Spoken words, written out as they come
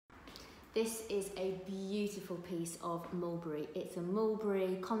This is a beautiful piece of Mulberry. It's a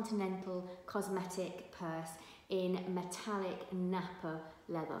Mulberry Continental Cosmetic purse in metallic Napa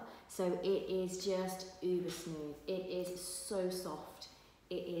leather. So it is just uber smooth. It is so soft.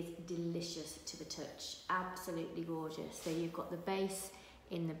 It is delicious to the touch. Absolutely gorgeous. So you've got the base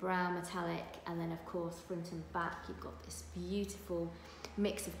in the brown metallic, and then of course front and back you've got this beautiful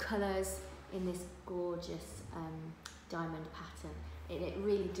mix of colours in this gorgeous diamond pattern. It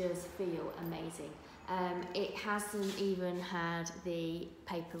really does feel amazing. It hasn't even had the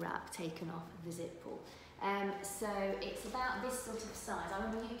paper wrap taken off the zip pull. So it's about this sort of size.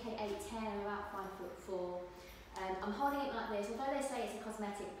 I'm a UK 8'10", about 5'4". I'm holding it like this. Although they say it's a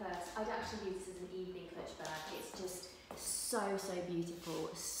cosmetic purse, I'd actually use this as an evening clutch bag. It's just so beautiful,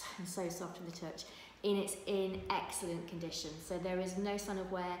 so soft to the touch. It's in excellent condition. So there is no sign of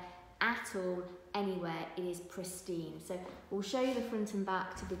wear at all anywhere. It is pristine. So we'll show you the front and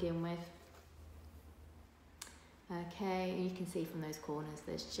back to begin with. Okay, and you can see from those corners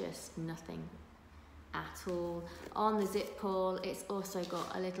there's just nothing at all. On the zip pull it's also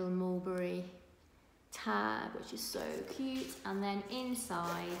got a little Mulberry tag, which is so cute, and then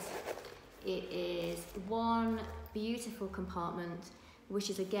inside it is one beautiful compartment which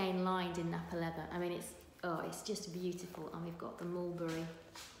is again lined in Napa leather. I mean, it's just beautiful, and we've got the Mulberry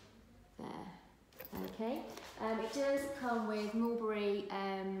there. Okay, it does come with Mulberry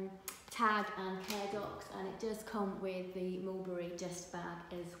tag and care docs, and it does come with the Mulberry dust bag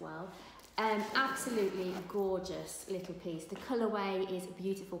as well. Absolutely gorgeous little piece. The colourway is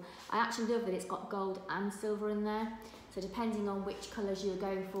beautiful. I actually love that it's got gold and silver in there, so depending on which colours you're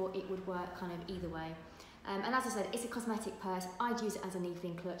going for, it would work kind of either way. And as I said, it's a cosmetic purse. I'd use it as an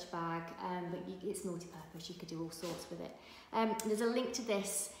evening clutch bag, but it's multi-purpose. You could do all sorts with it. There's a link to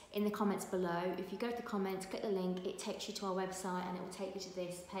this in the comments below. If you go to the comments, click the link, it takes you to our website and it will take you to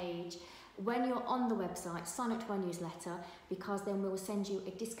this page. When you're on the website, sign up to our newsletter, because then we'll send you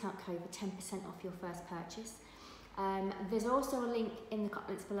a discount code for 10% off your first purchase. There's also a link in the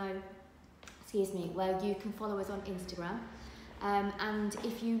comments below, where you can follow us on Instagram. And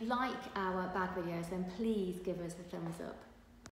if you like our bag videos, then please give us a thumbs up.